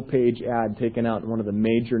full-page ad taken out in one of the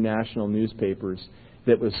major national newspapers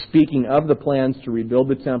that was speaking of the plans to rebuild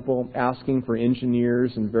the temple, asking for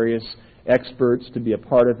engineers and various experts to be a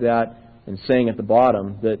part of that. and saying at the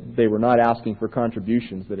bottom that they were not asking for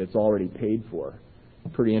contributions, that it's already paid for.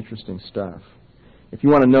 Pretty interesting stuff. If you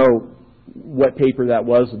want to know what paper that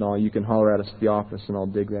was and all, you can holler at us at the office and I'll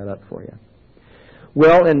dig that up for you.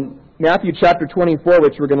 Well, in Matthew chapter 24,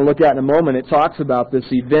 which we're going to look at in a moment, it talks about this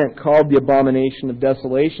event called the abomination of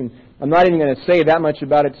desolation. I'm not even going to say that much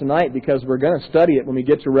about it tonight because we're going to study it when we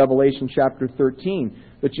get to Revelation chapter 13.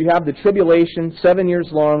 But you have the tribulation, 7 years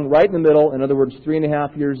long, right in the middle. In other words,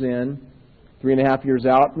 3.5 years in, 3.5 years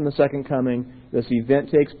out from the second coming. This event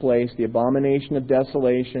takes place, the abomination of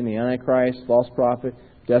desolation, the Antichrist, false prophet,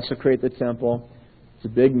 desecrate the temple. It's a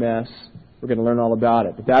big mess. We're going to learn all about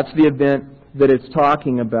it. But that's the event that it's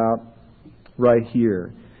talking about right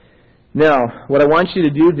here. Now, what I want you to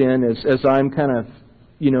do then is, as I'm kind of,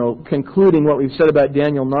 concluding what we've said about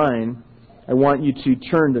Daniel 9, I want you to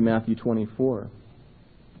turn to Matthew 24.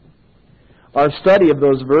 Our study of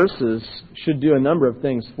those verses should do a number of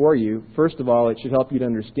things for you. First of all, it should help you to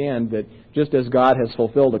understand that just as God has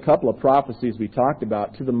fulfilled a couple of prophecies we talked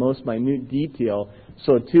about to the most minute detail,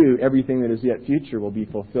 so too everything that is yet future will be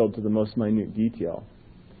fulfilled to the most minute detail,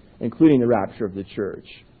 including the rapture of the church,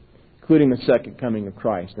 including the second coming of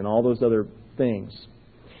Christ, and all those other things.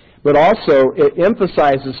 But also, it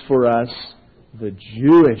emphasizes for us the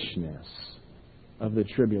Jewishness of the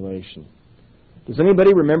tribulation. Does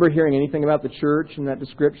anybody remember hearing anything about the church in that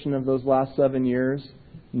description of those last 7 years?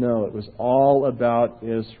 No, it was all about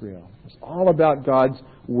Israel. It was all about God's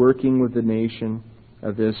working with the nation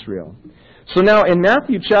of Israel. So now in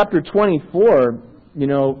Matthew chapter 24,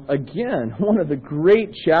 again, one of the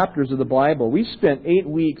great chapters of the Bible. We spent 8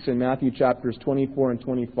 weeks in Matthew chapters 24 and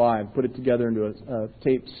 25, put it together into a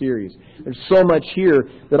taped series. There's so much here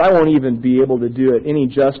that I won't even be able to do it any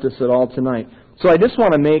justice at all tonight. So I just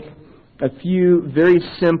want to make a few very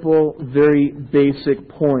simple, very basic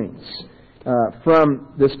points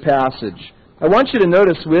from this passage. I want you to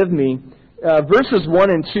notice with me, verses 1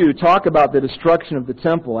 and 2 talk about the destruction of the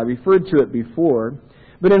temple. I referred to it before.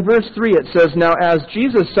 But in verse 3 it says, "Now as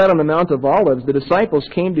Jesus sat on the Mount of Olives, the disciples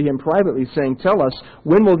came to him privately, saying, 'Tell us,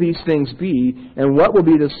 when will these things be, and what will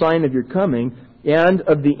be the sign of your coming, and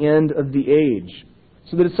of the end of the age?'"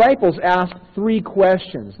 So the disciples asked 3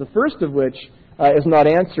 questions, the first of which is not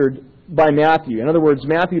answered by Matthew. In other words,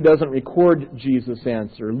 Matthew doesn't record Jesus'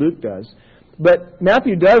 answer, Luke does. But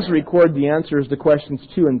Matthew does record the answers to questions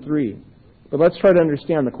 2 and 3. But let's try to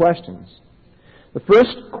understand the questions. The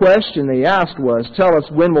first question they asked was, "Tell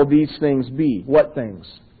us, when will these things be?" What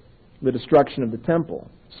things? The destruction of the temple,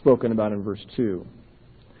 spoken about in verse 2.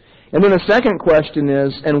 And then the second question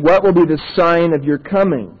is, "And what will be the sign of your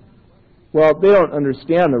coming?" Well, they don't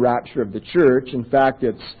understand the rapture of the church. In fact,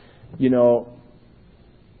 it's,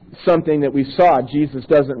 something that we saw Jesus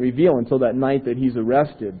doesn't reveal until that night that he's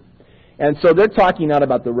arrested. And so they're talking not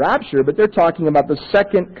about the rapture, but they're talking about the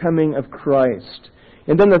second coming of Christ.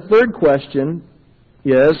 And then the third question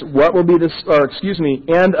is, what will be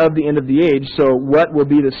and of the end of the age. So what will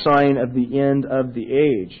be the sign of the end of the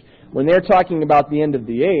age? When they're talking about the end of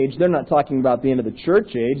the age, they're not talking about the end of the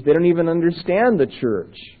church age. They don't even understand the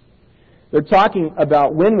church. They're talking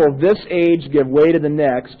about when will this age give way to the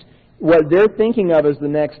next. What they're thinking of as the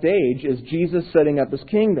next age is Jesus setting up his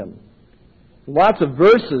kingdom. Lots of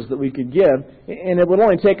verses that we could give, and it would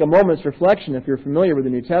only take a moment's reflection if you're familiar with the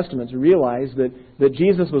New Testament to realize that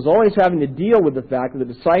Jesus was always having to deal with the fact that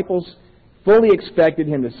the disciples fully expected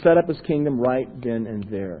him to set up his kingdom right then and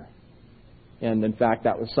there. And in fact,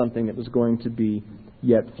 that was something that was going to be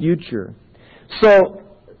yet future. So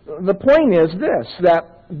the point is this,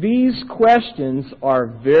 that these questions are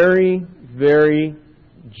very, very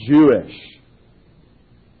Jewish.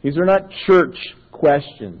 These are not church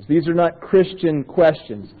questions. These are not Christian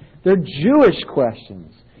questions. They're Jewish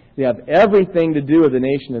questions. They have everything to do with the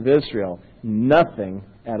nation of Israel, nothing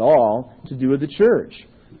at all to do with the church.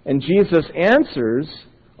 And Jesus' answers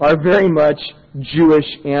are very much Jewish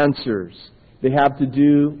answers. They have to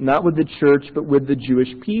do not with the church, but with the Jewish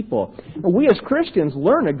people. And we as Christians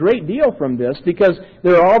learn a great deal from this because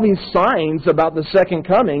there are all these signs about the second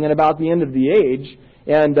coming and about the end of the age.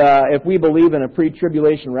 And if we believe in a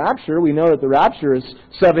pre-tribulation rapture, we know that the rapture is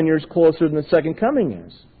 7 years closer than the second coming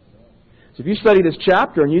is. So if you study this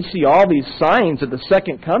chapter and you see all these signs that the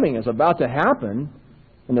second coming is about to happen,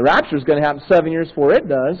 and the rapture is going to happen 7 years before it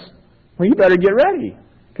does, well, you better get ready,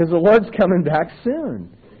 because the Lord's coming back soon.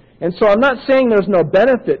 And so I'm not saying there's no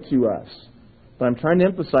benefit to us, but I'm trying to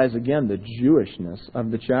emphasize again the Jewishness of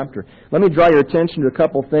the chapter. Let me draw your attention to a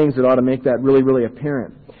couple things that ought to make that really, really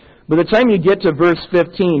apparent. By the time you get to verse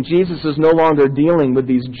 15, Jesus is no longer dealing with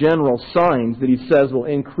these general signs that he says will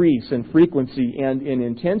increase in frequency and in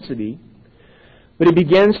intensity. But he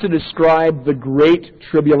begins to describe the Great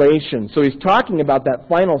Tribulation. So he's talking about that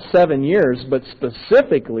final 7 years, but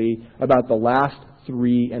specifically about the last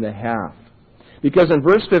 3.5. Because in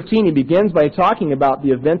verse 15 he begins by talking about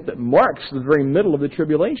the event that marks the very middle of the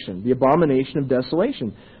tribulation, the abomination of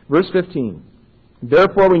desolation. Verse 15.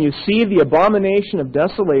 Therefore, when you see the abomination of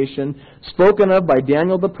desolation spoken of by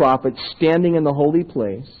Daniel the prophet standing in the holy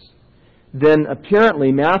place, then apparently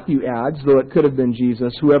Matthew adds, though it could have been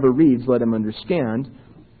Jesus, whoever reads, let him understand.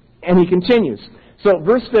 And he continues. So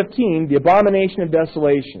verse 15, the abomination of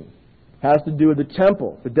desolation, has to do with the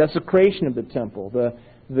temple, the desecration of the temple,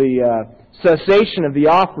 the cessation of the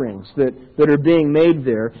offerings that are being made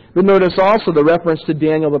there. But notice also the reference to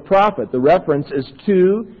Daniel the prophet. The reference is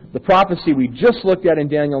to the prophecy we just looked at in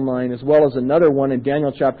Daniel 9, as well as another one in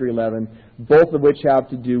Daniel chapter 11, both of which have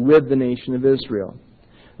to do with the nation of Israel.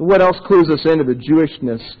 What else clues us into the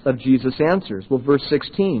Jewishness of Jesus' answers? Well, verse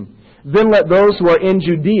 16. Then let those who are in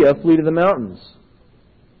Judea flee to the mountains.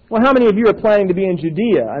 Well, how many of you are planning to be in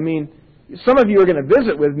Judea? I mean, some of you are going to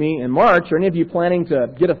visit with me in March. Are any of you planning to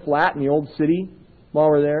get a flat in the old city while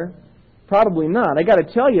we're there? Probably not. I got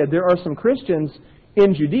to tell you, there are some Christians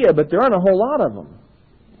in Judea, but there aren't a whole lot of them.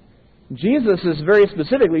 Jesus is very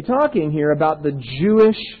specifically talking here about the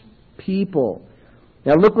Jewish people.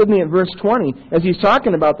 Now look with me at verse 20. As he's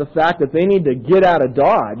talking about the fact that they need to get out of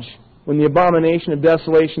Dodge when the abomination of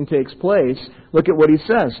desolation takes place, look at what he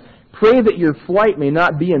says. Pray that your flight may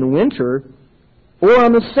not be in winter or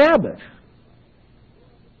on the Sabbath.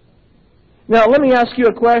 Now let me ask you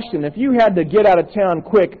a question. If you had to get out of town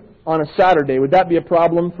quick on a Saturday, would that be a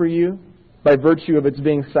problem for you by virtue of its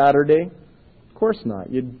being Saturday? Of course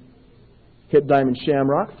not. You'd hit Diamond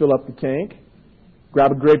Shamrock, fill up the tank,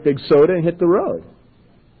 grab a great big soda, and hit the road.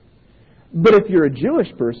 But if you're a Jewish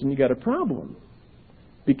person, you got a problem.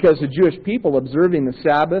 Because the Jewish people observing the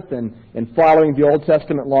Sabbath and following the Old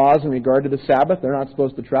Testament laws in regard to the Sabbath, they're not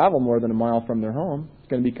supposed to travel more than a mile from their home. It's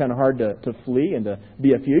going to be kind of hard to flee and to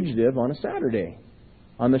be a fugitive on a Saturday,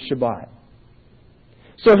 on the Shabbat.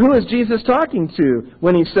 So who is Jesus talking to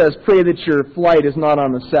when he says, pray that your flight is not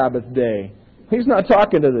on the Sabbath day? He's not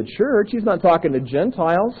talking to the church. He's not talking to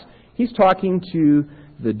Gentiles. He's talking to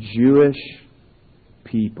the Jewish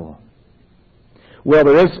people. Well,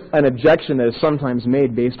 there is an objection that is sometimes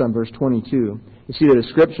made based on verse 22. You see the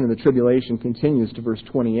description of the tribulation continues to verse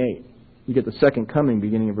 28. You get the second coming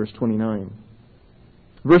beginning of verse 29.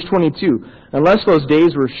 Verse 22, unless those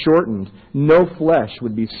days were shortened, no flesh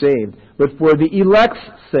would be saved. But for the elect's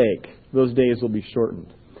sake, those days will be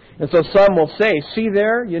shortened. And so some will say, see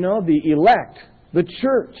there, the elect, the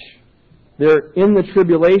church, they're in the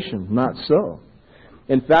tribulation. Not so.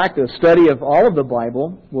 In fact, a study of all of the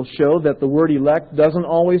Bible will show that the word elect doesn't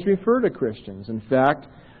always refer to Christians. In fact,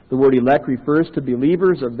 the word elect refers to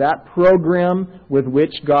believers of that program with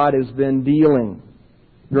which God has been dealing.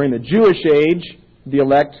 During the Jewish age, the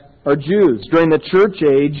elect are Jews. During the church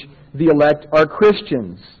age, the elect are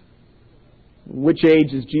Christians. Which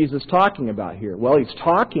age is Jesus talking about here? Well, he's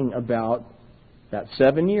talking about that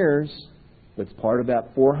 7 years that's part of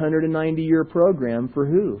that 490-year program for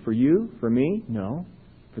who? For you? For me? No.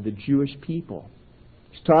 For the Jewish people.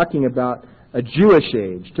 He's talking about a Jewish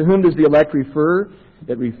age. To whom does the elect refer?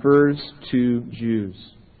 It refers to Jews.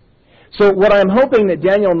 So what I'm hoping that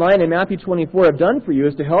Daniel 9 and Matthew 24 have done for you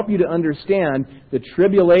is to help you to understand the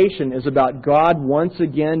tribulation is about God once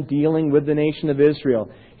again dealing with the nation of Israel.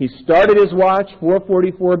 He started his watch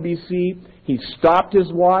 444 BC. He stopped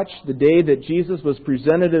his watch the day that Jesus was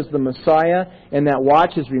presented as the Messiah, and that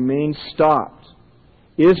watch has remained stopped.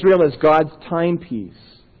 Israel is God's timepiece.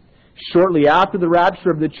 Shortly after the rapture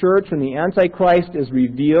of the church, when the Antichrist is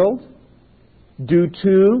revealed, due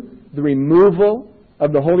to the removal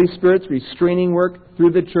of the Holy Spirit's restraining work through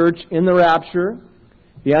the church in the rapture,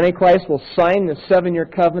 the Antichrist will sign the 7-year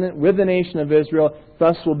covenant with the nation of Israel.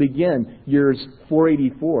 Thus will begin years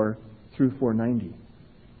 484 through 490,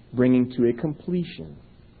 bringing to a completion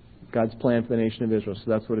God's plan for the nation of Israel. So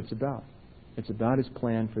that's what it's about. It's about His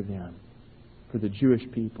plan for them, for the Jewish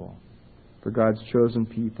people, for God's chosen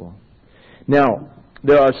people. Now,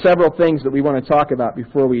 there are several things that we want to talk about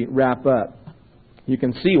before we wrap up. You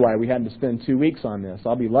can see why we had to spend 2 weeks on this.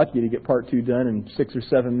 I'll be lucky to get part 2 done in 6 or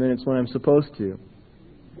 7 minutes when I'm supposed to.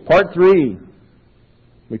 Part 3.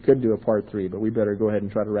 We could do a part 3, but we better go ahead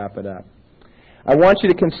and try to wrap it up. I want you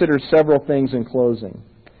to consider several things in closing.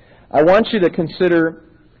 I want you to consider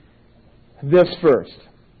this first.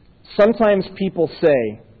 Sometimes people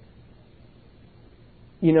say,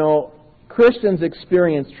 Christians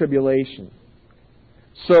experience tribulation.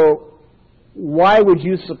 So why would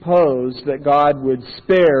you suppose that God would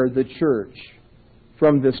spare the church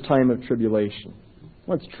from this time of tribulation?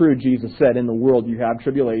 Well, it's true, Jesus said, in the world you have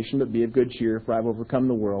tribulation, but be of good cheer, for I've overcome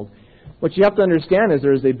the world. What you have to understand is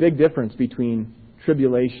there is a big difference between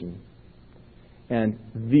tribulation and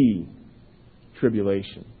the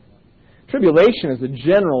tribulation. Tribulation is a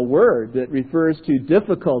general word that refers to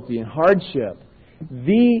difficulty and hardship.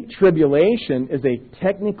 The tribulation is a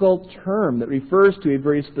technical term that refers to a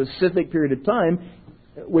very specific period of time,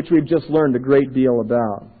 which we've just learned a great deal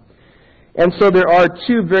about. And so there are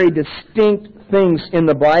two very distinct things in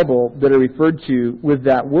the Bible that are referred to with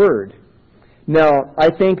that word. Now, I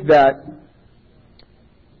think that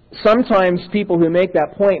sometimes people who make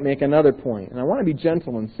that point make another point. And I want to be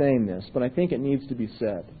gentle in saying this, but I think it needs to be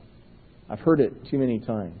said. I've heard it too many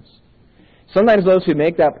times. Sometimes those who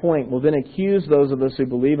make that point will then accuse those of us who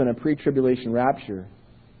believe in a pre-tribulation rapture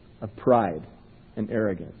of pride and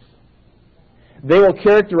arrogance. They will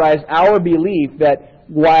characterize our belief that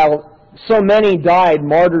while so many died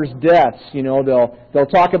martyrs' deaths, they'll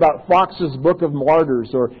talk about Fox's Book of Martyrs,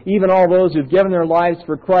 or even all those who've given their lives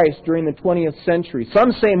for Christ during the 20th century.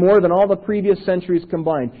 Some say more than all the previous centuries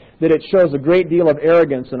combined, that it shows a great deal of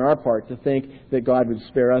arrogance on our part to think that God would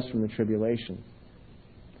spare us from the tribulation.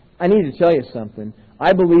 I need to tell you something.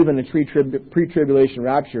 I believe in a pre-tribulation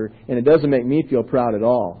rapture, and it doesn't make me feel proud at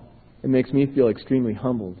all. It makes me feel extremely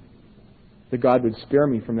humbled that God would spare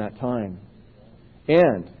me from that time.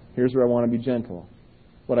 And here's where I want to be gentle.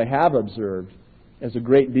 What I have observed is a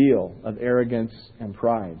great deal of arrogance and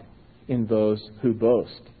pride in those who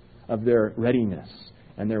boast of their readiness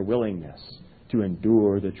and their willingness to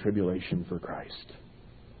endure the tribulation for Christ.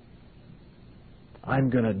 I'm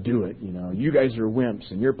going to do it, You guys are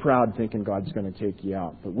wimps, and you're proud thinking God's going to take you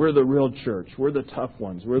out. But we're the real church. We're the tough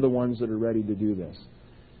ones. We're the ones that are ready to do this.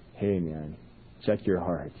 Hey, man, check your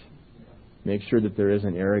heart. Make sure that there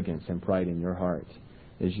isn't arrogance and pride in your heart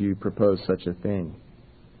as you propose such a thing.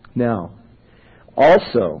 Now,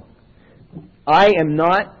 also, I am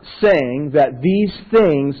not saying that these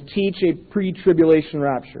things teach a pre-tribulation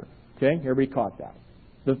rapture. Okay? Everybody caught that.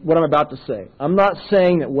 What I'm about to say. I'm not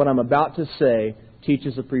saying that what I'm about to say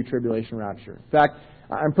teaches a pre-tribulation rapture. In fact,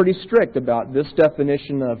 I'm pretty strict about this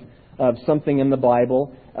definition of something in the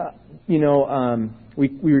Bible. We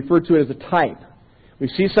refer to it as a type. We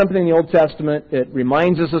see something in the Old Testament, it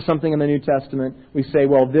reminds us of something in the New Testament. We say,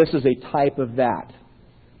 well, this is a type of that.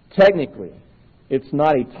 Technically, it's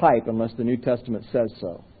not a type unless the New Testament says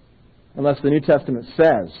so. Unless the New Testament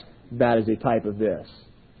says that is a type of this,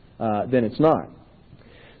 then it's not.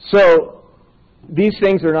 So, these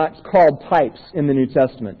things are not called types in the New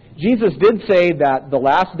Testament. Jesus did say that the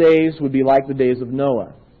last days would be like the days of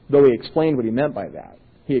Noah, though He explained what He meant by that.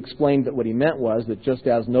 He explained that what He meant was that just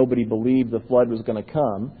as nobody believed the flood was going to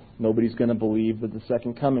come, nobody's going to believe that the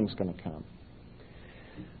second coming is going to come.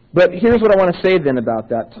 But here's what I want to say then about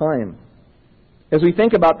that time. As we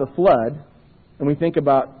think about the flood, and we think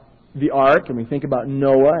about the ark, and we think about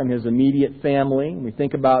Noah and his immediate family, and we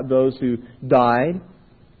think about those who died,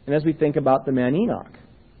 and as we think about the man Enoch.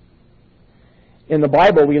 In the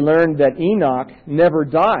Bible, we learned that Enoch never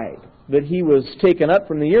died, that he was taken up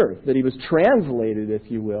from the earth, that he was translated,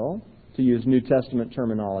 if you will, to use New Testament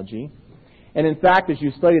terminology. And in fact, as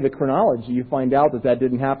you study the chronology, you find out that that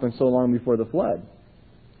didn't happen so long before the flood.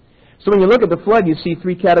 So when you look at the flood, you see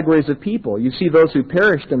three categories of people. You see those who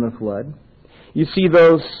perished in the flood. You see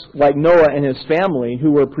those like Noah and his family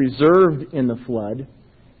who were preserved in the flood.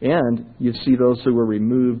 And you see those who were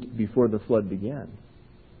removed before the flood began.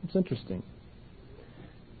 It's interesting.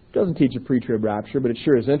 It doesn't teach a pre-trib rapture, but it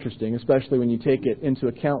sure is interesting, especially when you take it into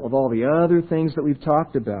account with all the other things that we've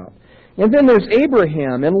talked about. And then there's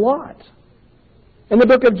Abraham and Lot. In the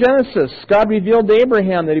book of Genesis, God revealed to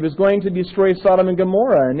Abraham that He was going to destroy Sodom and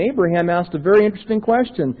Gomorrah, and Abraham asked a very interesting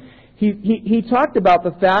question. He talked about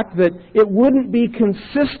the fact that it wouldn't be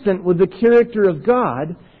consistent with the character of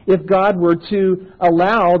God if God were to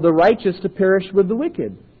allow the righteous to perish with the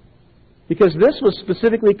wicked. Because this was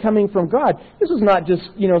specifically coming from God. This was not just,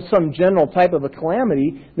 some general type of a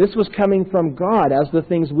calamity. This was coming from God, as the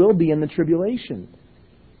things will be in the tribulation.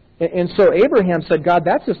 And so Abraham said, God,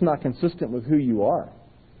 that's just not consistent with who you are.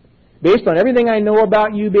 Based on everything I know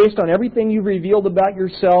about you, based on everything you've revealed about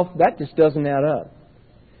yourself, that just doesn't add up.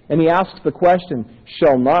 And he asks the question,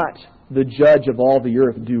 shall not the judge of all the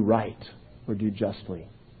earth do right or do justly?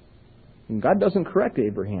 And God doesn't correct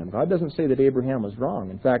Abraham. God doesn't say that Abraham was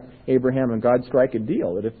wrong. In fact, Abraham and God strike a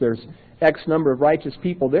deal that if there's X number of righteous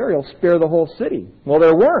people there, He'll spare the whole city. Well,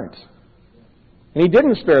 there weren't. And He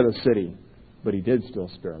didn't spare the city, but He did still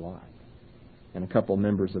spare Lot and a couple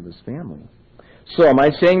members of his family. So am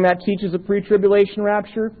I saying that teaches a pre-tribulation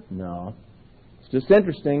rapture? No. It's just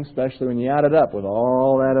interesting, especially when you add it up with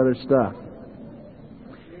all that other stuff.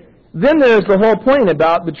 Then there's the whole point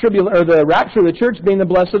about the rapture of the church being the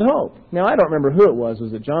blessed hope. Now, I don't remember who it was.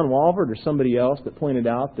 Was it John Walvoord or somebody else that pointed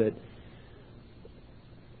out that,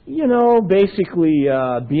 basically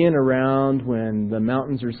being around when the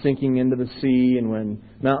mountains are sinking into the sea and when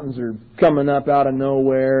mountains are coming up out of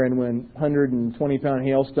nowhere and when 120-pound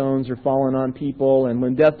hailstones are falling on people and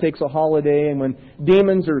when death takes a holiday and when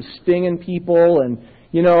demons are stinging people and,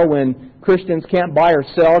 when Christians can't buy or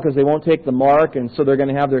sell because they won't take the mark and so they're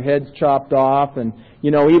going to have their heads chopped off and,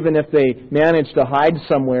 even if they manage to hide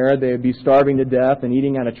somewhere, they'd be starving to death and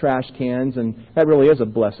eating out of trash cans, and that really is a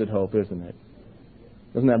blessed hope, isn't it?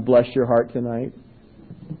 Doesn't that bless your heart tonight?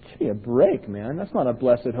 Give me a break, man. That's not a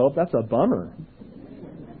blessed hope. That's a bummer.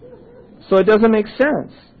 So it doesn't make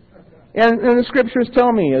sense. And the Scriptures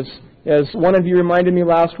tell me, as one of you reminded me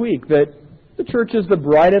last week, that the church is the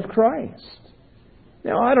bride of Christ.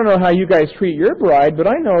 Now, I don't know how you guys treat your bride, but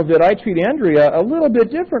I know that I treat Andrea a little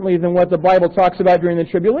bit differently than what the Bible talks about during the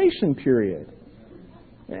tribulation period.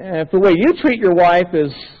 If the way you treat your wife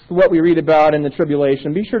is what we read about in the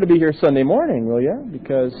tribulation, be sure to be here Sunday morning, will you?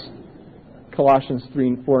 Because Colossians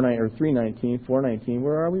 3:19,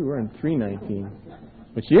 where are we? We're in 3:19.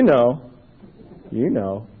 But you know.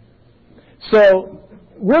 So,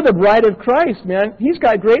 we're the bride of Christ, man. He's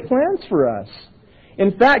got great plans for us.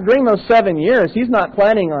 In fact, during those 7 years, He's not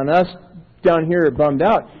planning on us down here bummed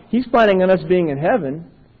out. He's planning on us being in heaven,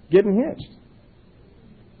 getting hitched.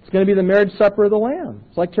 It's going to be the marriage supper of the Lamb.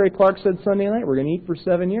 It's like Terry Clark said Sunday night, we're going to eat for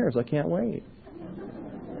 7 years. I can't wait.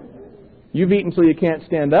 You've eaten until you can't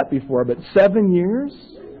stand up before, but 7 years?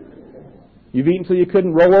 You've eaten until you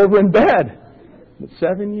couldn't roll over in bed. But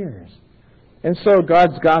 7 years. And so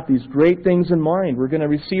God's got these great things in mind. We're going to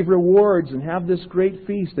receive rewards and have this great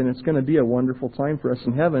feast, and it's going to be a wonderful time for us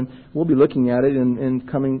in heaven. We'll be looking at it in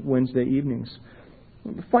coming Wednesday evenings.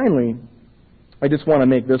 Finally, I just want to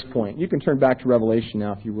make this point. You can turn back to Revelation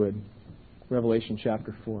now if you would. Revelation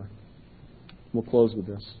chapter 4. We'll close with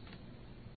this.